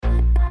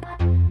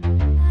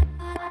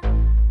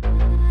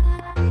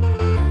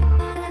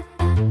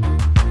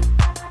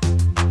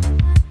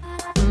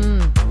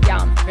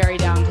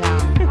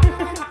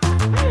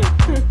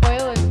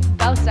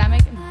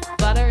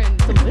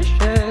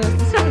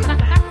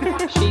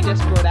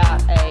just brought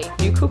out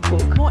a new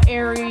cookbook. More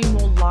airy,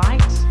 more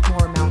light,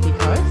 more Amalfi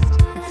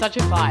Coast. It's such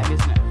a vibe,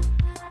 isn't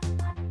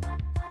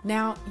it?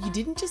 Now, you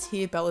didn't just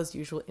hear Bella's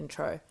usual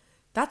intro.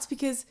 That's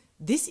because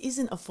this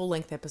isn't a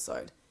full-length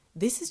episode.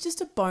 This is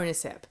just a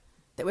bonus ep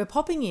that we're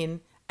popping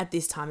in at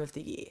this time of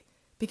the year.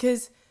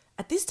 Because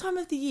at this time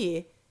of the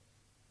year,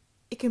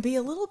 it can be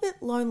a little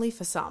bit lonely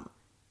for some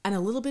and a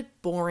little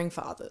bit boring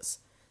for others.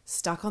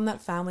 Stuck on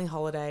that family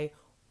holiday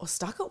or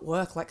stuck at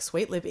work like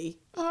Sweet Libby.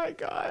 Hi,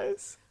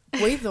 guys.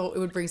 We thought it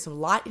would bring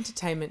some light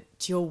entertainment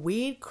to your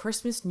weird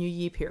Christmas New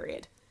Year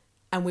period.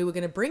 And we were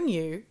going to bring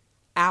you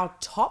our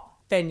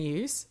top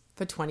venues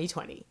for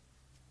 2020.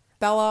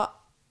 Bella,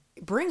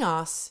 bring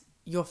us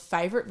your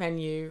favourite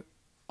venue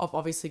of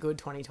Obviously Good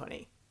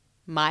 2020.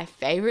 My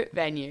favourite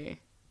venue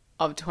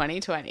of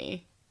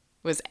 2020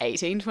 was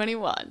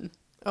 1821.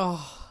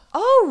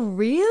 Oh,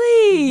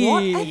 really?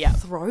 What a Yep.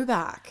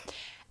 throwback.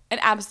 An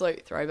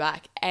absolute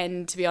throwback.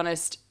 And to be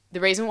honest,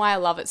 the reason why I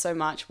love it so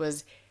much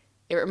was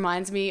it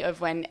reminds me of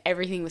when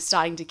everything was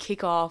starting to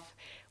kick off.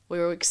 We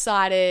were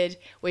excited.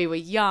 We were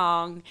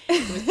young.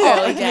 It was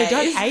early Okay, days.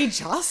 don't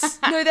age us.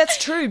 No,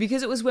 that's true,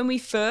 because it was when we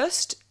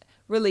first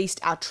released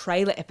our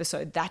trailer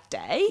episode that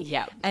day.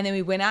 Yep. And then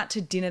we went out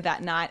to dinner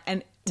that night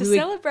and To we were-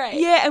 celebrate.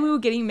 Yeah, and we were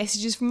getting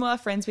messages from our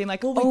friends being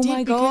like, Well, we oh did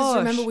my because gosh.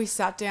 remember we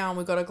sat down,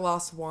 we got a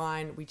glass of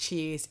wine, we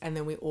cheersed, and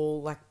then we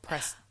all like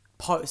pressed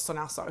posts on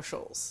our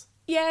socials.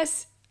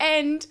 Yes.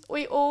 And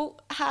we all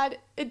had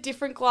a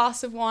different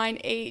glass of wine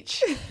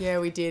each. Yeah,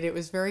 we did. It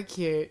was very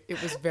cute.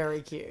 It was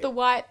very cute. The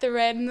white, the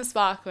red, and the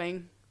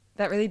sparkling.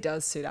 That really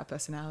does suit our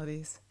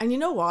personalities. And you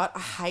know what?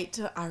 I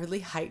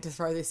really hate to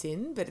throw this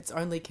in, but it's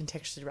only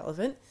contextually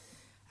relevant.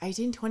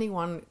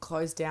 1821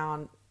 closed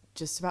down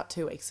just about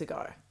 2 weeks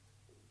ago.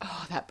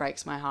 Oh, that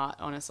breaks my heart,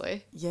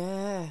 honestly.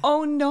 Yeah.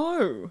 Oh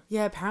no.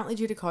 Yeah, apparently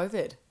due to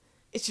COVID.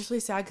 It's just really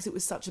sad because it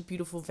was such a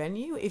beautiful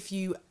venue. If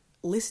you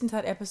listened to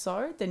that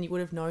episode, then you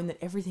would have known that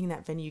everything in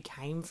that venue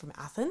came from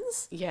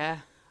Athens Yeah.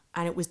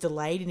 and it was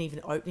delayed in even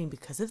opening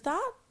because of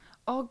that.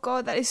 Oh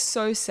God, that is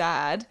so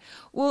sad.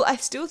 Well, I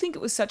still think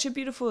it was such a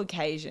beautiful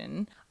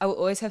occasion. I will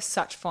always have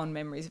such fond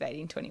memories of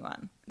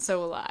 1821. So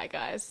will I,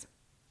 guys.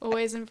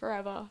 Always and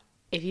forever.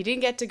 If you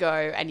didn't get to go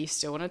and you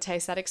still want to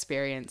taste that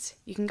experience,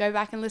 you can go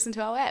back and listen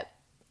to our ep.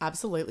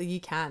 Absolutely, you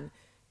can.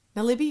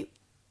 Now, Libby,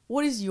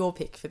 what is your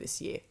pick for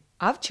this year?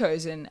 I've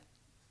chosen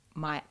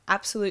my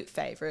absolute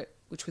favourite,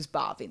 which was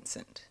Bar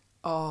Vincent.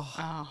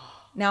 Oh,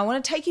 Now, I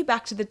want to take you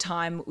back to the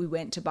time we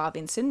went to Bar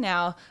Vincent.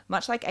 Now,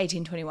 much like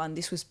 1821,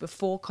 this was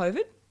before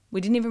COVID.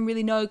 We didn't even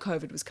really know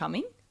COVID was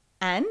coming.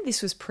 And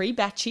this was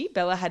pre-Batchy.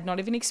 Bella had not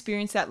even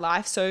experienced that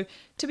life. So,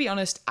 to be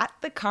honest, at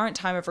the current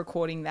time of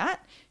recording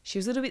that, she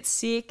was a little bit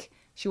sick.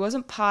 She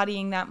wasn't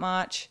partying that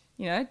much.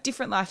 You know,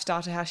 different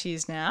lifestyle to how she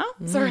is now.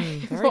 Sorry.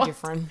 very what?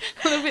 different.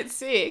 A little bit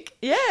sick.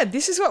 Yeah,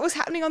 this is what was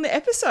happening on the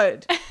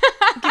episode.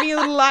 Giving you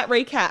a little light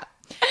recap.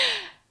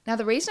 Now,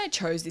 the reason I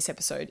chose this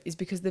episode is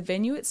because the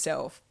venue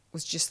itself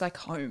was just like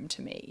home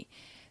to me.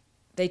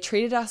 They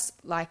treated us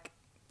like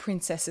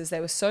princesses. They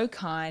were so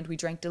kind. We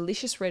drank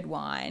delicious red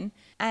wine.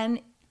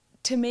 And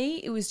to me,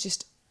 it was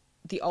just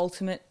the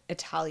ultimate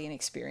Italian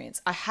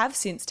experience. I have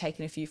since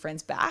taken a few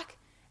friends back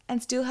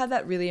and still had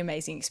that really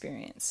amazing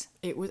experience.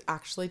 It was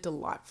actually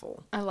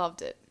delightful. I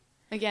loved it.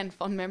 Again,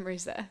 fond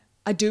memories there.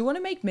 I do want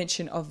to make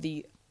mention of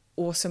the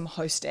awesome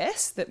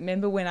hostess that,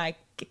 remember when I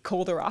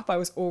called her up, I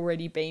was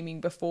already beaming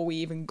before we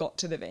even got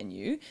to the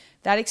venue.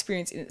 That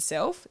experience in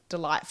itself,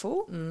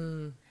 delightful.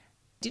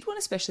 Did want to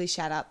especially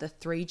shout out the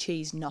 3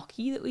 cheese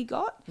gnocchi that we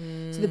got.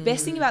 So the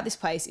best thing about this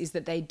place is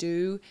that they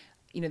do,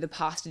 you know, the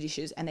pasta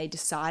dishes, and they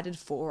decided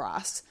for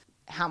us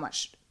how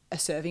much a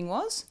serving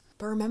was.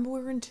 But remember, we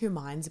were in two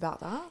minds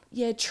about that.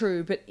 Yeah,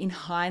 true. But in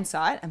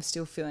hindsight, I'm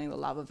still feeling the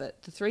love of it.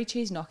 The 3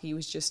 cheese gnocchi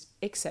was just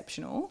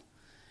exceptional.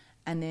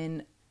 And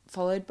then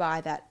followed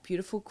by that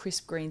beautiful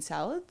crisp green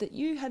salad that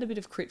you had a bit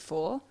of crit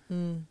for.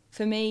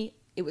 For me,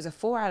 it was a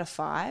 4 out of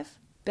 5.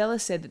 Bella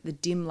said that the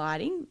dim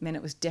lighting meant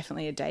it was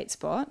definitely a date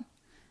spot.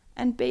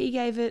 And B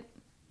gave it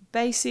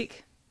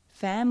basic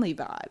family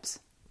vibes.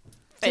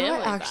 Did I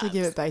Family actually vibes.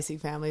 give it basic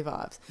family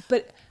vibes?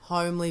 But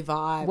Homely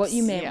vibes. what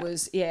you meant Yeah.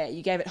 was, yeah,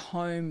 you gave it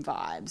home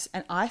vibes.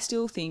 And I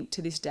still think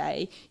to this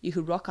day, you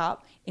could rock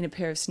up in a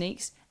pair of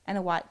sneaks and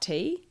a white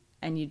tee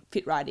and you'd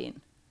fit right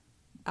in.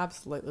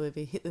 Absolutely,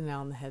 Libby. Hit the nail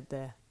on the head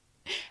there.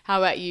 How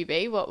about you,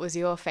 B? What was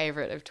your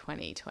favourite of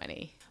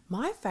 2020?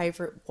 My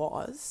favourite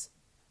was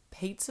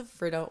Pizza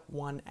Fritter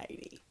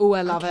 180. Oh,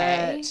 I love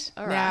Okay. it.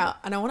 All right. Now,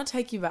 and I want to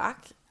take you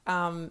back.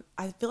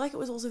 I feel like it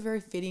was also very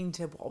fitting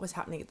to what was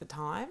happening at the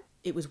time.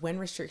 It was when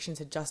restrictions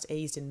had just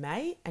eased in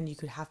May and you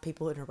could have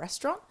people in a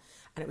restaurant.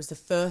 And it was the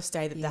first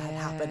day that had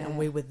happened and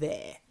we were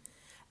there.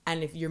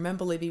 And if you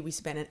remember, Libby, we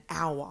spent an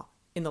hour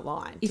in the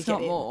line. If to not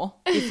get in. more.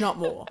 If not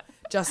more.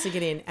 Just to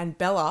get in. And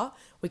Bella,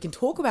 we can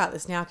talk about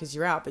this now because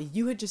you're out, but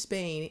you had just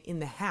been in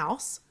the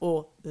house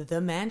or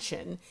the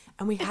mansion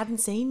and we hadn't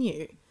seen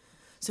you.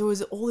 So it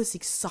was all this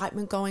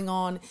excitement going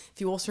on.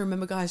 If you also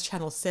remember, guys,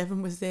 Channel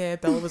 7 was there.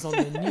 Bella was on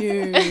the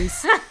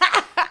news.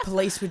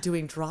 Police were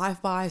doing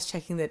drive-bys,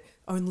 checking that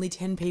only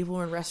 10 people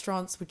were in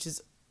restaurants, which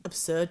is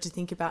absurd to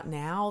think about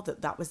now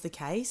that was the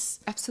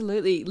case.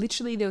 Absolutely.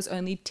 Literally, there was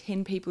only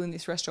 10 people in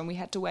this restaurant. We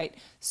had to wait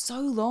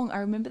so long. I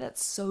remember that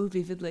so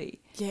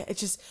vividly. Yeah, it's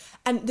just...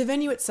 And the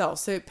venue itself,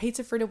 so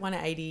Pizza Frita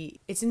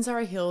 180, it's in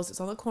Surrey Hills,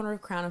 it's on the corner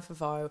of Crown and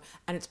Favaux,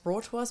 and it's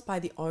brought to us by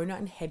the owner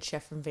and head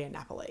chef from Via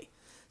Napoli.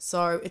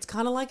 So it's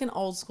kind of like an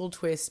old school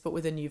twist, but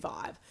with a new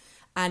vibe.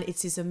 And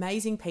it's this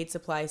amazing pizza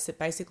place that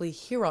basically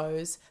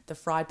heroes the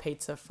fried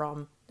pizza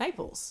from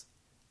Naples.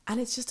 And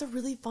it's just a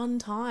really fun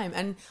time.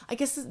 And I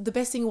guess the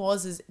best thing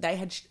is they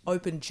had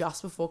opened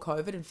just before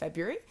COVID in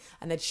February,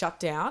 and they'd shut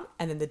down.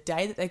 And then the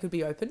day that they could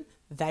be open,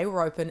 they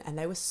were open and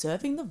they were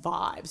serving the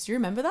vibes. Do you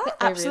remember that?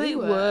 They absolutely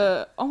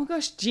were. Oh my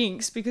gosh,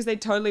 jinx, because they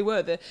totally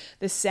were.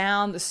 The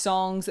sound, the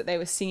songs that they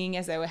were singing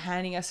as they were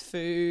handing us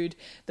food,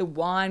 the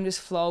wine was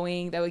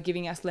flowing, they were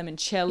giving us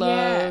limoncello.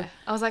 Yeah.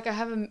 I was like, I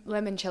have a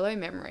limoncello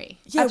memory.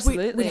 Yeah,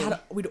 absolutely.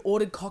 We'd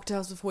ordered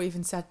cocktails before we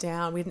even sat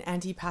down. We had an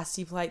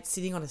antipasti plate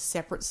sitting on a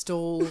separate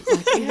stool.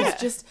 Like, it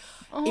was just,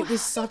 it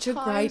was such a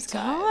great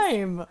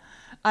time.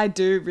 I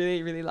do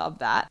really, really love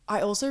that.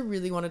 I also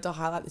really wanted to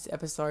highlight this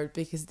episode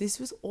because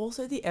this was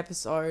also the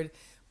episode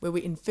where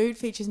in Food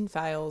Features and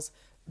Fails,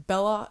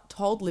 Bella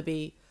told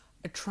Libby,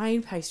 a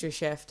trained pastry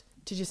chef,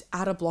 to just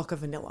add a block of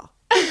vanilla.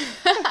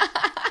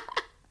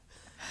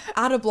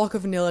 Add a block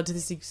of vanilla to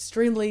this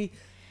extremely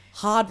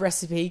hard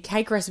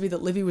cake recipe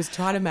that Libby was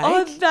trying to make.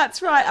 Oh,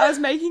 that's right. I was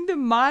making the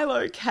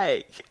Milo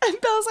cake. And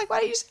Bella's like, why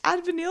don't you just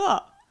add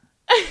vanilla?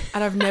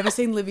 And I've never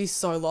seen Libby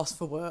so lost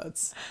for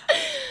words.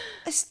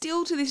 I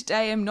still to this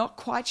day am not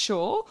quite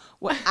sure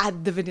what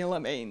add the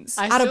vanilla means.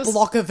 Add a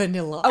block of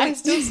vanilla. I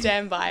still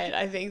stand by it.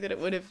 I think that it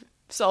would have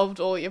solved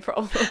all your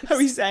problems. Are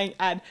we saying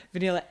add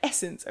vanilla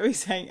essence? Are we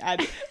saying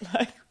add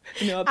like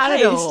vanilla Add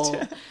paste? it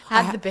all.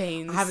 Add the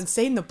beans. I haven't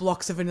seen the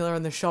blocks of vanilla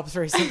in the shops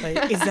recently.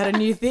 Is that a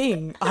new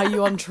thing? Are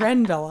you on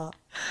trend, Bella?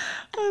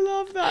 I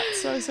love that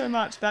so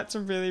much. That's a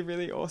really,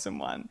 really awesome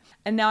one.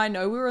 And now I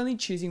know we're only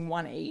choosing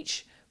one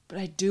each, but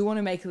I do want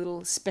to make a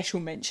little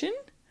special mention,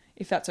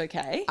 if that's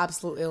okay.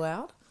 Absolutely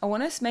allowed. I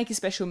want to make a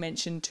special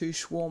mention to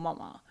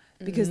Shawarma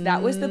because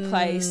that was the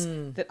place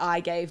that I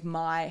gave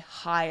my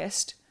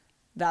highest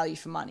value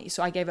for money.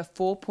 So I gave a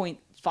 4.5.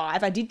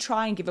 I did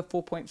try and give a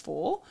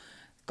 4.4.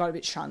 Got a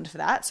bit shunned for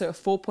that. So a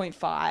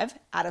 4.5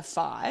 out of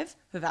 5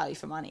 for value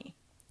for money.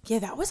 Yeah,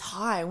 that was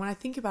high. When I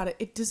think about it,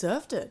 it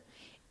deserved it.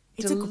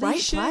 It's a great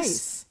Delicious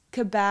place.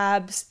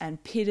 Kebabs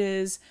and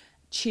pittas,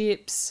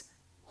 chips,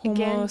 hummus.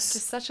 Again,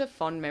 just such a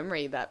fond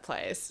memory, that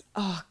place.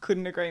 Oh,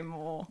 couldn't agree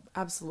more.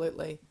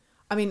 Absolutely.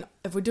 I mean,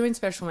 if we're doing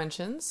special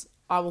mentions,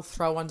 I will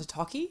throw one to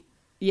Toki.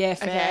 Yeah,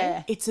 fair.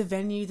 Okay. It's a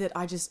venue that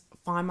I just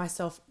find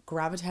myself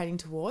gravitating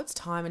towards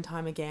time and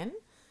time again.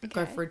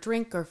 Go for a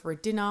drink, go for a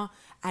dinner.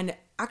 And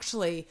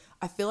actually,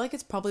 I feel like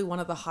it's probably one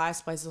of the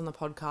highest places on the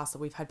podcast that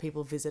we've had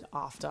people visit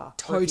after.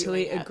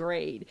 Totally reviewing it.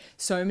 agreed.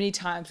 So many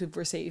times we've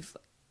received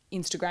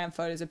Instagram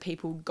photos of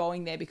people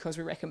going there because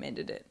we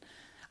recommended it.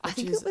 I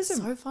think it was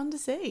so fun to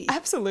see.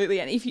 Absolutely.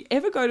 And if you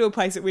ever go to a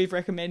place that we've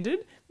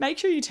recommended, make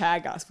sure you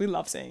tag us. We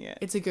love seeing it.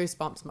 It's a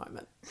goosebumps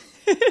moment.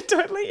 It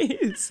totally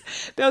is.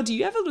 Belle, do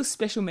you have a little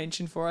special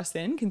mention for us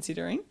then,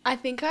 considering? I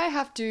think I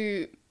have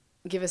to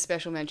give a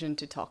special mention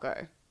to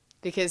Taco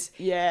because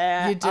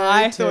Yeah, You do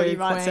I too, thought you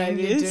might say Queen,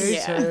 you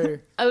this. do. too.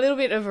 a little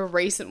bit of a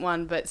recent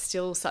one, but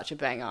still such a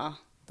banger.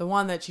 The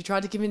one that she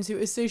tried to give into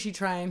a sushi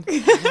train.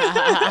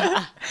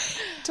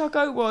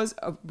 Taco was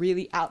a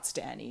really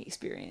outstanding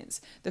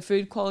experience. The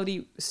food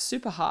quality was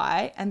super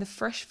high and the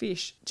fresh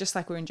fish, just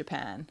like we're in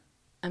Japan.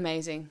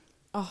 Amazing.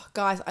 Oh,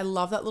 guys, I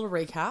love that little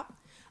recap.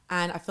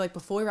 And I feel like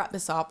before we wrap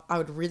this up, I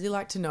would really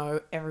like to know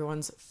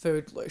everyone's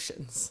food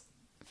lotions.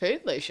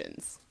 Food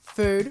lotions.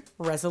 Food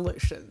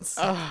resolutions.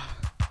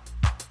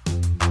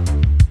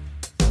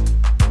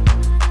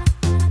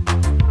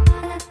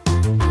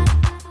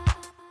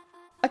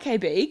 Okay,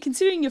 B,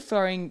 considering you're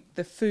throwing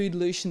the food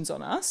lotions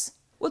on us,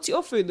 what's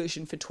your food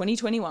lotion for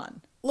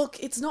 2021?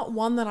 Look, it's not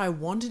one that I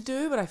want to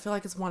do, but I feel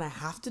like it's one I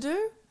have to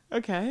do.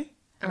 Okay.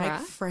 Make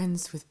Alright.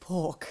 friends with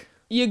pork.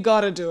 You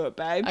gotta do it,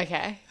 babe.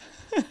 Okay.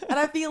 And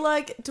I feel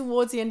like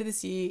towards the end of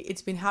this year,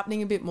 it's been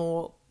happening a bit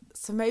more.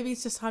 So maybe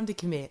it's just time to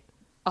commit.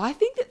 I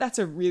think that that's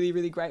a really,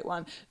 really great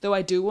one. Though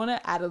I do want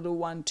to add a little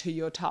one to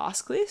your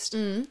task list.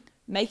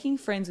 Making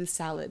friends with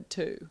salad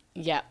too.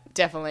 Yeah,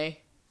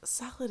 definitely.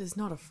 Salad is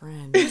not a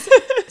friend.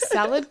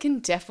 Salad can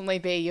definitely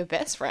be your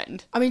best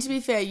friend. I mean, to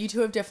be fair, you two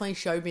have definitely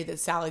showed me that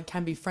salad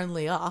can be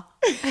friendlier.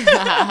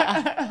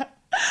 I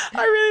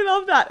really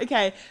love that.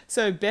 Okay,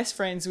 so best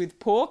friends with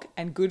pork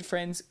and good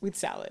friends with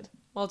salad.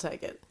 I'll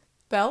take it.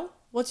 Belle,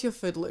 what's your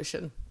food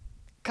lotion?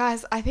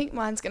 Guys, I think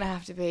mine's going to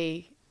have to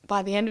be,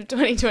 by the end of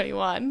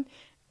 2021,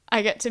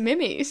 I get to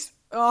Mimi's.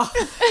 Oh.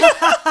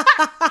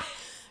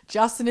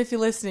 Justin, if you're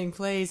listening,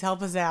 please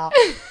help us out.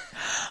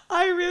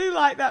 I really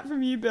like that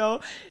from you,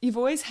 Bill. You've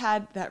always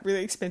had that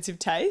really expensive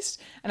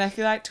taste, and I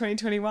feel like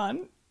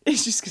 2021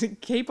 is just going to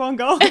keep on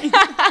going.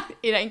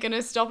 It ain't going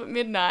to stop at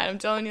midnight, I'm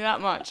telling you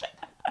that much.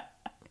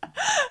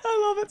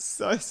 I love it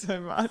so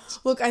much.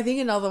 Look, I think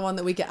another one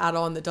that we could add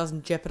on that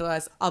doesn't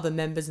jeopardize other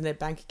members and their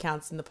bank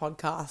accounts in the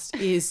podcast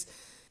is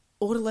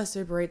order less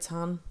Uber Eats,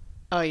 hun.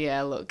 Oh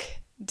yeah, look,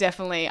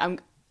 definitely.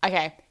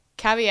 Okay.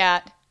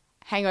 Caveat: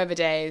 hangover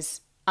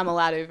days. I'm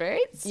allowed Uber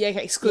Eats. Yeah,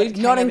 okay, exclude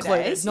Yeah, not hangover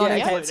included, days. not yeah,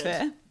 okay, included. that's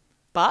fair.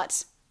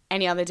 But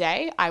any other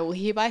day, I will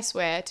hereby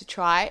swear to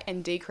try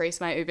and decrease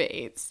my Uber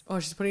Eats Oh,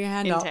 she's putting her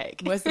hand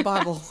intake. up. Where's the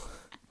Bible?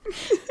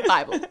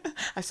 Bible.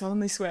 I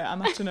solemnly swear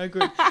I'm up to no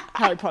good.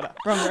 Harry Potter,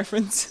 wrong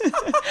reference.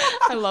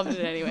 I loved it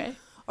anyway.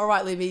 All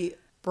right, Libby,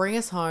 bring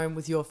us home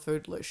with your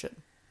food lution.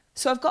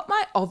 So I've got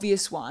my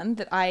obvious one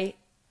that I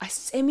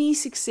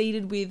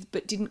semi-succeeded with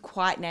but didn't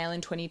quite nail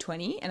in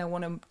 2020, and I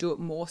want to do it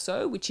more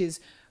so, which is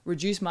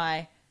reduce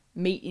my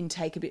meat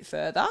intake a bit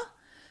further.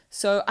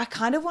 So I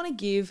kind of want to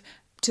give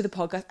to the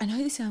podcast, I know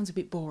this sounds a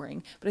bit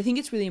boring, but I think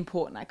it's really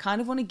important. I kind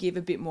of want to give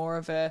a bit more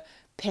of a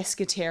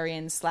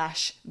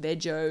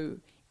pescatarian/veggie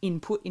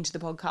input into the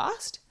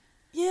podcast.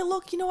 Yeah,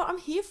 look, you know what? I'm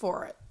here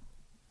for it.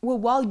 Well,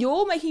 while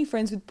you're making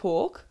friends with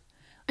pork,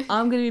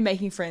 I'm going to be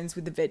making friends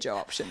with the veggie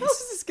options.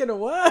 How's this going to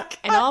work?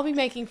 And I'll be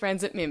making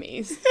friends at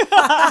Mimi's.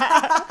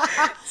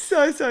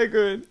 So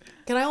good.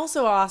 Can I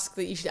also ask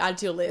that you should add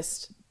to your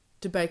list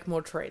to bake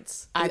more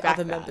treats for I the back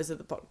other that. members of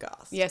the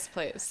podcast? Yes,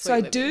 please. So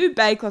I Sweet Libby. do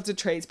bake lots of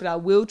treats, but I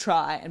will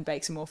try and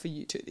bake some more for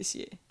you two this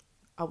year.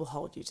 I will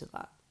hold you to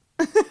that.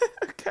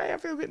 Okay, I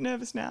feel a bit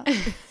nervous now.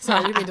 Sorry,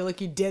 I didn't mean to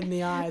look you dead in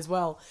the eye as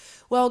well.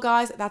 Well,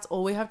 guys, that's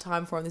all we have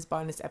time for on this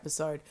bonus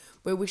episode.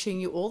 We're wishing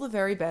you all the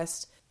very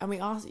best, and we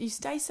ask you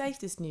stay safe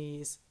this New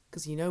Year's,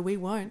 because you know we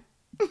won't.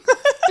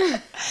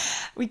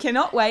 We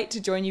cannot wait to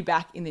join you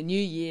back in the new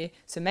year,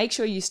 so make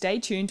sure you stay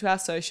tuned to our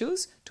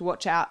socials to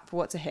watch out for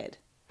what's ahead.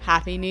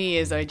 Happy New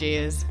Year's,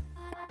 OGers.